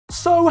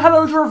So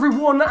hello there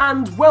everyone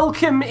and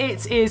welcome,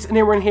 it is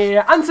Niran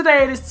here, and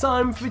today it is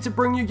time for me to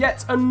bring you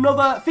yet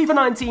another FIFA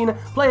 19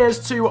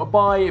 Players to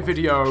Buy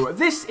video.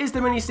 This is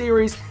the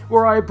mini-series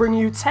where I bring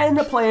you 10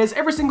 players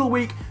every single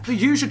week that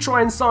you should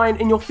try and sign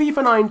in your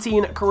FIFA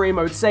 19 career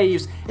mode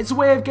saves. It's a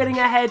way of getting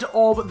ahead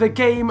of the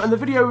game, and the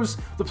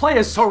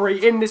players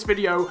in this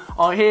video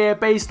are here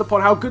based upon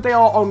how good they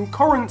are on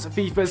current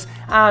FIFAs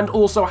and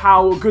also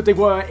how good they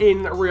were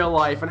in real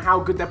life and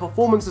how good their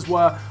performances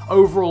were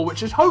overall, which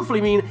should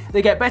hopefully mean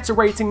they get better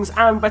ratings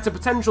and better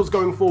potentials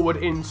going forward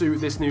into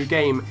this new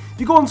game. If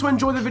you go on to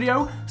enjoy the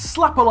video,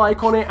 slap a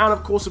like on it, and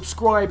of course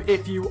subscribe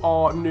if you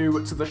are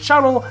new to the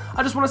channel.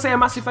 I just want to say a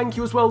massive thank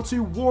you as well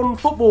to One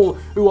Football,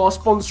 who are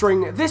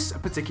sponsoring this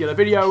particular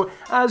video.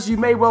 As you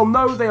may well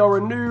know, they are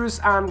a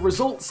news and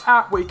results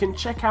app where you can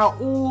check out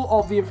all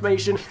of the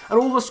information and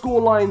all the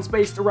score lines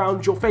based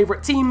around your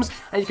favourite teams,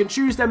 and you can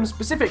choose them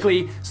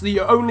specifically so that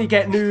you only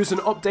get news and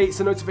updates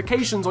and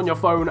notifications on your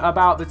phone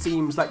about the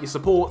teams that you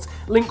support.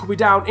 Link will be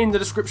down in the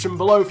description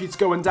below for you to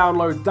go and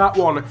download that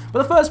one.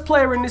 But the first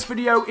player in this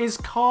video is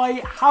Kai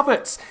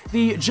Havertz,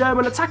 the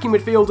German attacking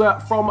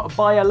midfielder from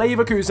Bayer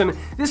Leverkusen.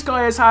 This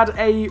guy has had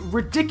a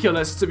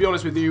ridiculous, to be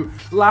honest with you,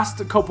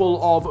 last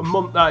couple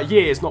of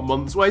years, not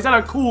months. Well, he's had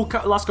a cool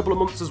last couple of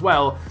months as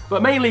well,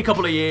 but mainly a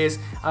couple of years.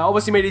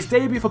 Obviously made his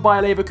debut for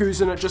Bayer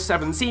Leverkusen at just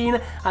 17,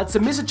 had to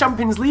miss a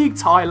Champions League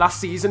tie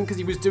last season because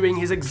he was doing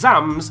his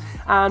exams,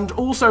 and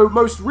also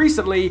most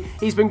recently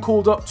he's been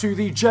called up to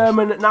the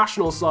German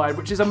national side,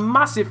 which is a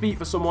massive feat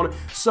for someone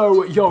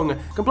so young.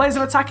 Can play as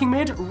an attacking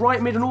mid,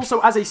 right mid, and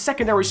also as a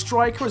secondary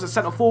striker, as a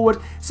centre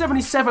forward.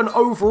 77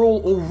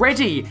 overall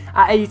already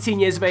at 18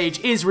 years of age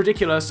is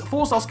ridiculous.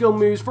 4-star skill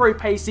moves, very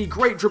pacey,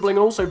 great dribbling,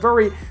 and also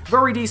very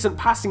decent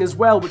passing as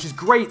well, which is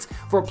great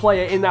for a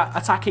player in that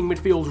attacking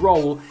midfield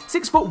role.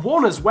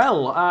 6'1" as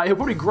well. He'll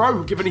probably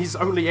grow given he's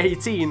only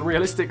 18,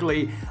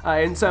 realistically,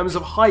 in terms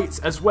of height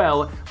as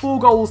well. 4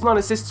 goals, 9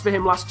 assists for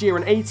him last year,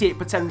 and 88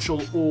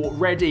 potential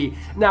already.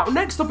 Now,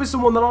 next up is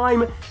someone that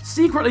I'm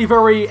secretly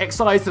very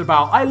excited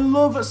about. I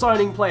love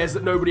signing players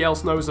that nobody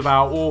else knows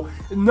about, or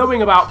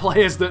knowing about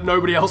players that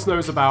nobody else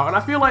knows about, and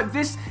I feel like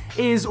this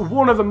is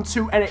one of them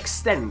to an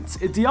extent.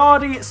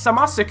 Diari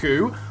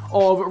Samaseku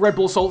of Red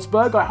Bull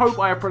Salzburg, I hope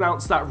I have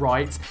pronounced that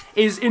right,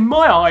 is in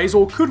my eyes,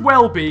 or could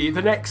well be,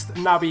 the next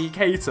Naby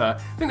Keita.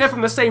 I think they're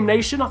from the same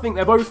nation. I think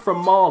they're both from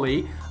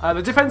Mali.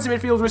 The defensive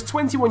midfielder is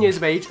 21 years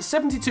of age,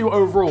 72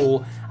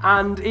 overall,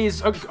 and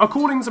is,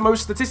 according to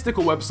most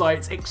statistical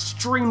websites,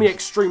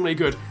 extremely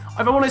good.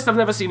 If I'm honest, I've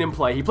never seen him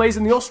play. He plays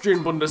in the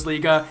Austrian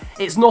Bundesliga.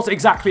 It's not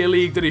exactly a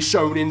league that is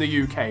shown in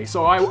the UK,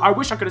 so I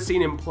wish I could have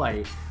seen him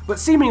play. But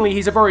seemingly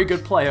he's a very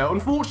good player.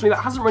 Unfortunately, that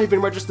hasn't really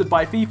been registered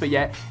by FIFA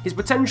yet. His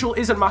potential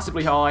isn't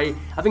massively high.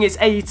 I think it's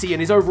 80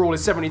 and his overall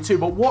is 72,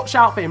 but watch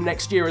out for him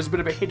next year as a bit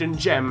of a hidden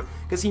gem,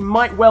 because he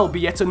might well be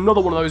yet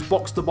another one of those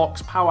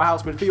box-to-box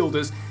powerhouse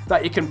midfielders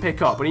that you can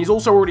pick up. And he's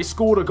also already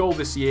scored a goal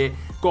this year,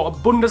 got a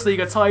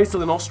Bundesliga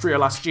title in Austria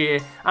last year,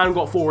 and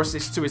got 4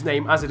 assists to his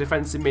name as a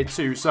defensive mid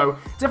too. So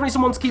definitely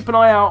someone to keep an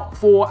eye out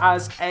for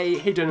as a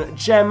hidden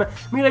gem.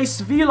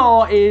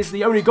 Svilar is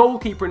the only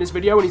goalkeeper in this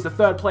video, and he's the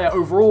 3rd player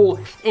overall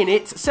in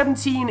it.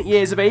 17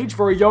 years of age,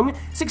 very young,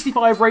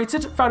 65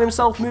 rated, found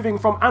himself moving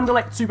from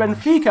Anderlecht to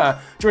Benfica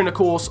during the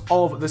course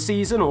of the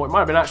season, or it might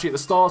have been actually at the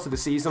start of the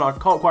season, I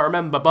can't quite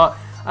remember, but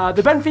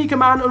the Benfica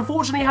man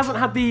unfortunately hasn't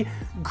had the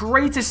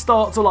greatest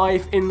start to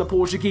life in the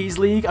Portuguese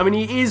league. I mean,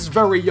 he is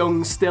very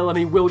young still, and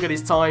he will get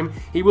his time.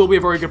 He will be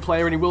a very good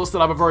player, and he will still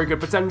have a very good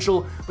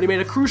potential, but he made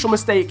a crucial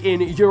mistake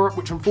in Europe,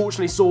 which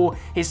unfortunately saw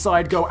his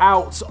side go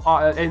out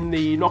in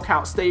the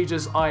knockout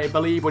stages, I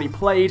believe, when he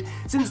played.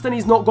 Since then,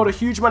 he's not got a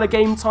huge amount of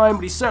game time,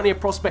 but he's certainly a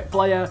prospect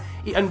player,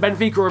 and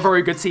Benfica are a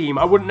very good team.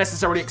 I wouldn't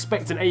necessarily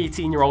expect an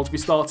 18-year-old to be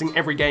starting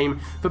every game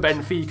for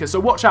Benfica, so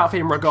watch out for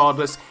him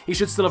regardless. He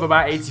should still have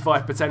about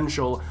 85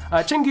 potential.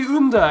 Cengi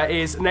Under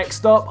is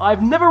next up.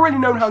 I've never really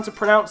known how to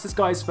pronounce this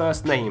guy's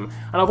first name,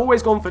 and I've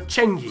always gone for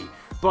Cengi,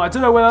 but I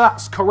don't know whether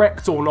that's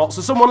correct or not,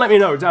 so someone let me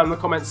know down in the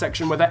comment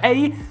section whether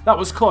A, that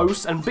was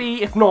close, and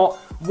B, if not,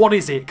 what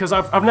is it? Because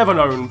I've never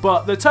known.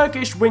 But the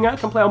Turkish winger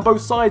can play on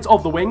both sides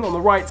of the wing, on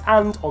the right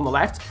and on the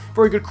left.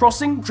 Very good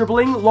crossing,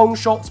 dribbling, long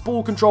shots,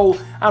 ball control,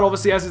 and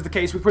obviously, as is the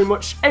case with pretty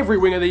much every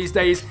winger these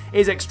days,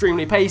 is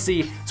extremely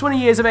pacey. 20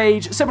 years of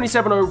age,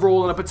 77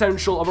 overall, and a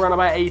potential of around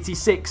about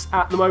 86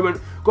 at the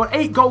moment. Got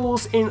 8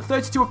 goals in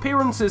 32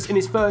 appearances in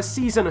his first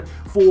season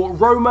for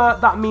Roma.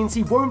 That means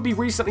he won't be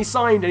recently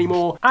signed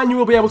anymore, and you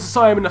will be able to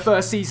sign him in the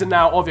first season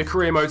now of your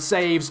career mode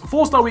saves.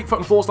 4-star weak foot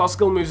and 4-star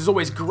skill moves is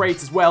always great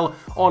as well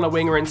on a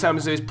winger in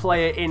terms of his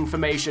player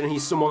information.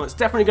 He's someone that's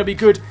definitely going to be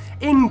good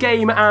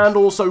in-game and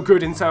also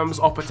good in terms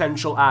of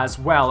potential as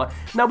well.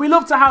 Now, we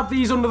love to have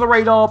these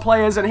under-the-radar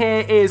players, and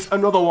here is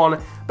another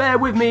one. Bear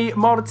with me,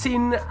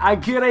 Martin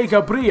Aguirre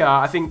Gabria,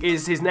 I think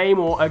is his name,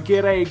 or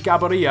Aguirre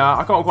Gabaria,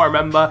 I can't quite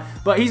remember,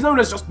 but he's known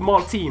as just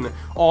Martin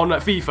on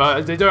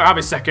FIFA. They don't have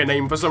his second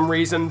name for some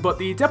reason, but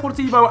the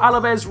Deportivo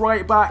Alaves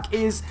right back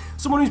is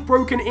someone who's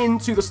broken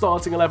into the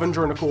starting 11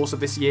 during the course of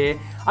this year.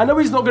 I know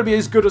he's not going to be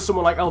as good as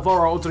someone like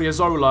Alvaro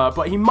Odriozola,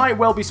 but he might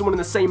well be someone in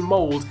the same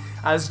mould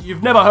as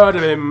you've never heard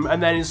of him,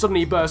 and then suddenly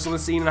he bursts on the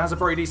scene and has a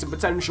very decent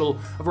potential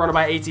of around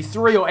about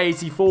 83 or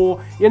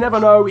 84. You never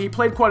know. He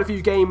played quite a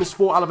few games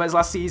for Alaves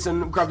last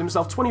season, grabbed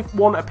himself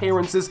 21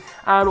 appearances,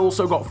 and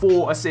also got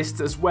 4 assists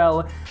as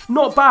well.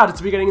 Not bad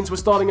to be getting into a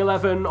starting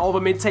 11 of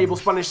a mid-table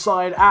Spanish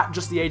side at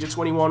just the age of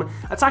 21.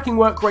 Attacking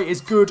work rate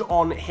is good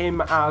on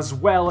him as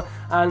well,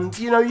 and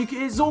you know,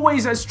 it's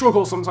always a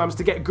struggle sometimes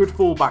to get good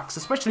fullbacks,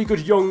 especially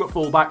good young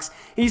fullbacks.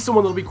 He's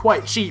someone that'll be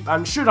quite cheap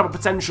and should have a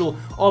potential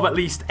of at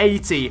least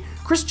 80.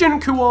 Christian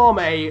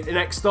Kouame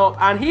next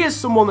up, and he is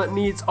someone that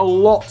needs a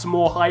lot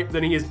more hype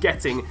than he is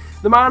getting.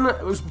 The man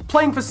was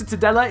playing for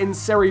Cittadella in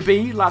Serie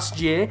B last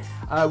year.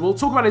 We'll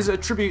talk about his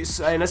attributes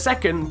in a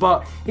second,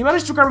 but he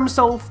managed to grab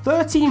himself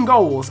 13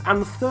 goals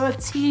and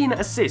 13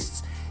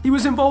 assists. He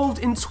was involved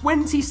in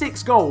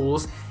 26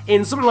 goals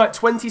in something like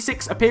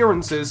 26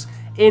 appearances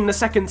in the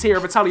second tier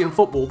of Italian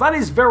football. That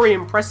is very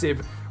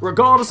impressive,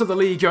 regardless of the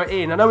league you're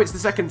in. I know it's the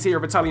second tier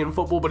of Italian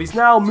football, but he's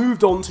now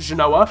moved on to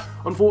Genoa.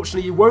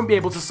 Unfortunately, you won't be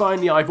able to sign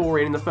the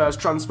Ivorian in the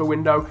first transfer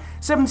window.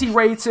 70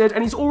 rated,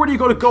 and he's already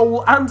got a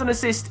goal and an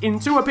assist in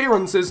 2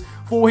 appearances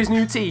for his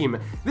new team.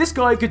 This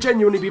guy could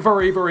genuinely be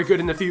very, very good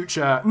in the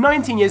future.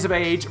 19 years of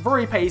age,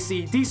 very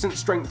pacey, decent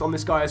strength on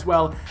this guy as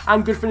well,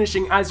 and good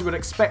finishing as you would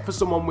expect for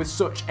someone with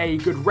such a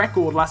good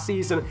record last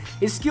season.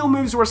 His skill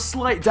moves were a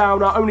slight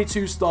downer, only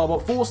 2-star,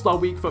 but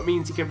 4-star weak foot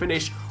means he can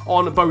finish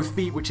on both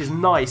feet, which is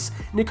nice.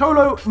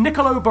 Nicolo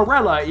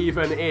Barella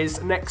even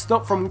is next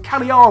up from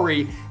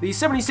Cagliari. The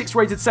 76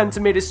 rated centre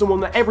mid is someone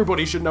that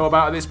everybody should know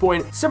about at this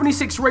point.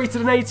 76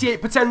 rated and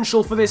 88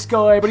 potential for this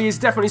guy, but he is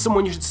definitely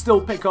someone you should still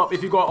pick up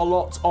if you've got a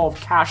lot of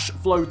cash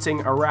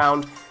floating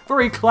around.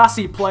 Very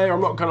classy player,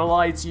 I'm not going to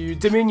lie to you.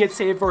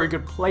 Diminutive, very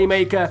good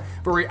playmaker,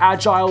 very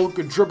agile,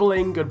 good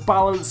dribbling, good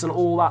balance, and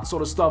all that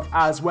sort of stuff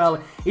as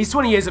well. He's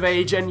 20 years of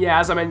age, and yeah,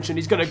 as I mentioned,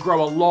 he's going to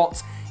grow a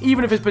lot.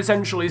 Even if his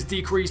potential is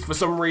decreased for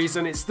some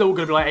reason, it's still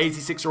going to be like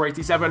 86 or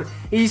 87.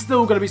 He's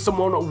still going to be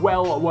someone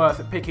well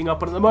worth picking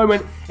up, and at the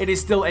moment, it is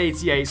still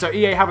 88. So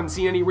EA haven't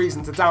seen any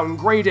reason to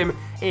downgrade him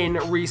in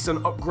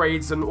recent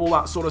upgrades and all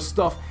that sort of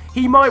stuff.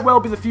 He might well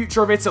be the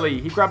future of Italy.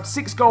 He grabbed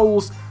 6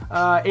 goals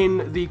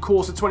in the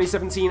course of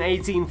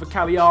 2017-18 for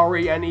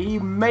Cagliari, and he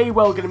may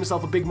well get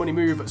himself a big money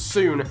move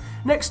soon.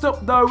 Next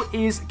up, though,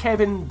 is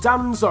Kevin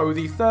Danzo,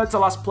 the third to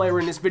last player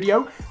in this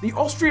video. The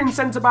Austrian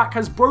centre-back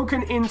has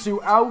broken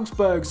into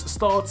Augsburg's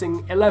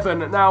starting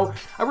 11. Now,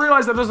 I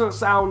realise that doesn't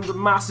sound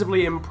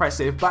massively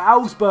impressive, but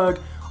Augsburg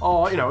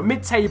are, you know,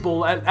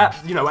 mid-table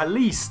at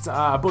least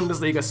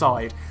Bundesliga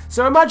side.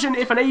 So imagine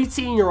if an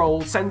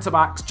 18-year-old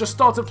centre-back just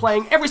started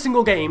playing every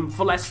single game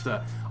for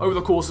Leicester over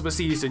the course of a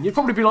season. You'd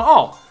probably be like,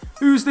 oh,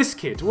 who's this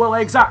kid? Well,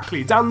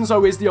 exactly.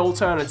 Danzo is the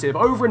alternative.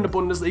 Over in the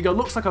Bundesliga,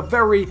 looks like a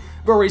very,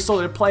 very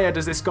solid player,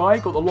 does this guy.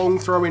 Got the long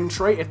throw-in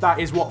trait, if that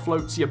is what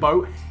floats your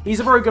boat. He's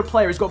a very good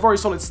player. He's got very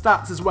solid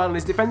stats as well, and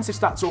his defensive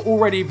stats are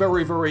already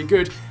very, very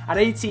good. At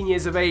 18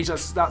 years of age,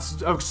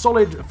 that's a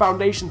solid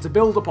foundation to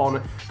build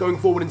upon going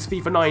forward into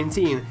FIFA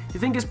 19. If you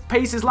think his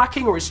pace is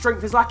lacking or his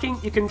strength is lacking,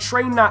 you can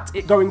train that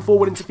going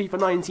forward into FIFA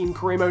 19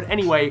 career mode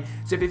anyway.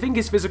 So if you think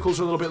his physicals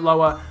are a little bit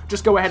lower,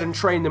 just go ahead and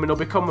train them, and he'll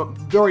become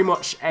very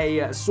much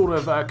a sort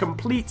of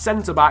complete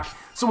centre-back.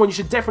 Someone you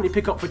should definitely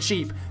pick up for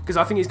cheap, because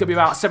I think he's going to be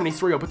about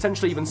 73 or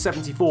potentially even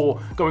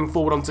 74 going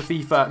forward onto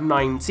FIFA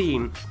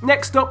 19.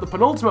 Next up, the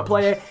penultimate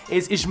player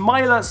is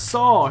Ismaila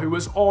Sarr, who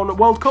was on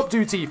World Cup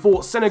duty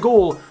for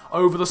Senegal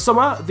over the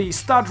summer. The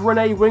Stade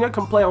Rennais winger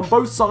can play on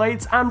both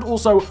sides and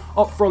also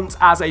up front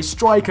as a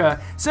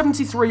striker.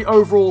 73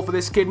 overall for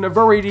this kid, and a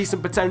very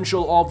decent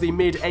potential of the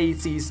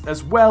mid-80s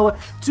as well.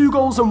 2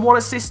 goals and 1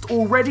 assist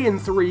already in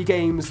 3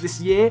 games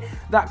this year.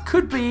 That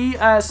could be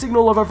a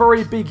signal of a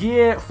very big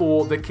year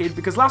for the kid,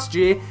 because last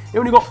year he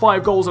only got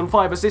 5 goals and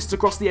 5 assists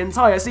across the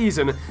entire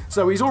season.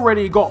 So he's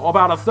already got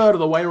about a third of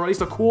the way, or at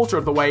least a quarter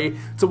of the way,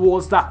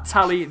 towards that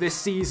tally this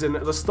season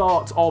at the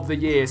start of the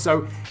year.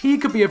 So he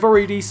could be a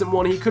very decent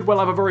one. He could well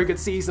have a very good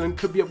season and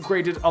could be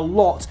upgraded a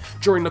lot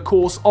during the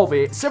course of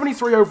it.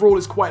 73 overall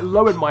is quite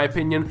low in my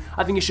opinion.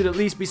 I think he should at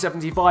least be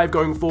 75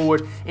 going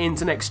forward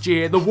into next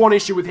year. The one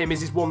issue with him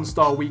is his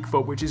 1-star weak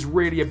foot, which is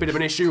really a bit of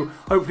an issue.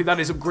 Hopefully that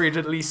is upgraded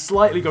at least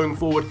slightly going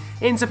forward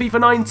into FIFA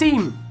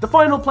 19. The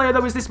final player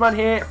though is this man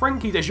here,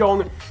 Frankie de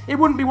Jong. It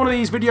wouldn't be one of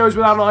these videos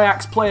without an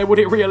Ajax player, would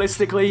it,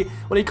 realistically?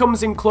 When he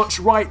comes in clutch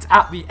right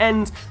at the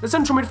end. The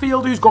central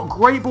midfielder who's got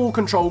great ball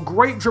control,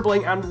 great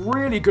dribbling, and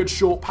really good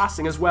short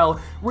passing as well.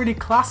 Really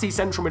classy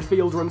central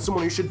midfielder, and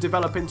someone who should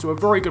develop into a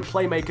very good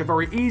playmaker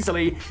very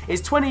easily.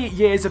 Is 20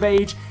 years of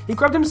age. He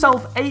grabbed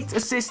himself 8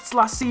 assists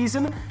last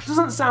season.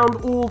 Doesn't sound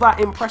all that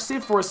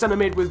impressive for a centre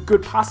mid with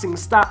good passing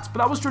stats, but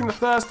that was during the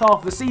first half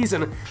of the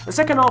season. The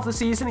second half of the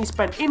season he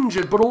spent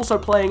injured, but also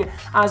playing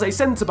as a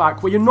centre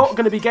back, where you're not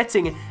going to be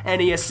getting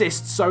any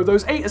assists. So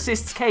those 8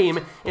 assists came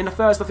in the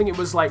first, I think it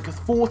was like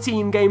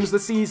 14 games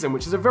this season,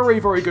 which is a very,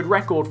 very good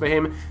record for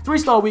him.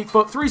 3-star weak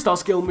foot, 3-star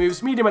skill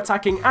moves, medium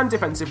attacking and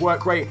defensive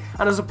work rate,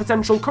 and has a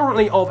potential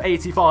currently of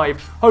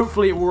 85.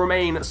 Hopefully it will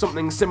remain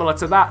something similar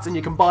to that, and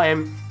you can buy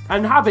him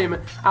and have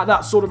him at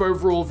that sort of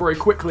overall very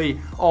quickly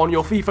on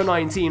your FIFA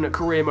 19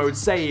 career mode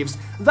saves.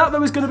 That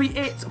though is going to be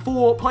it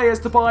for players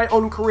to buy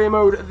on career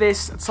mode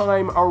this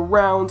time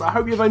around. I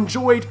hope you've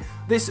enjoyed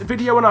this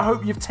video and I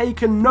hope you've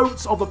taken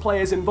notes of the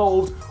players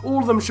involved. All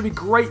of them should be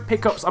great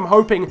pickups, I'm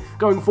hoping,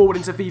 going forward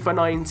into FIFA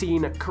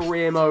 19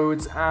 career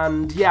modes.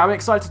 And yeah, I'm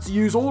excited to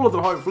use all of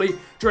them hopefully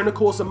during the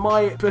course of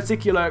my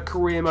particular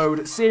career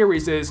mode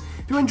series. If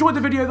you enjoyed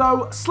the video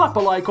though, slap a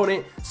like on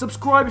it,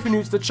 subscribe if you're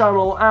new to the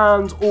channel,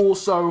 and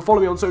also follow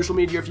me on social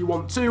media if you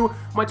want to.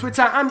 My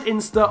Twitter and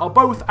Insta are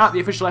both at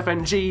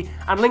 @theofficialfng,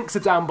 and links are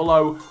down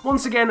below.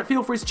 Once again,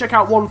 feel free to check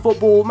out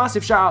OneFootball.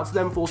 Massive shout out to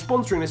them for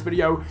sponsoring this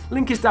video.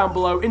 Link is down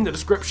below in the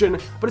description.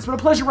 But it's been a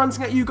pleasure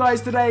ranting at you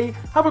guys today.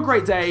 Have a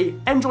great day,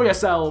 enjoy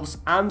yourselves,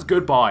 and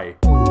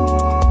goodbye.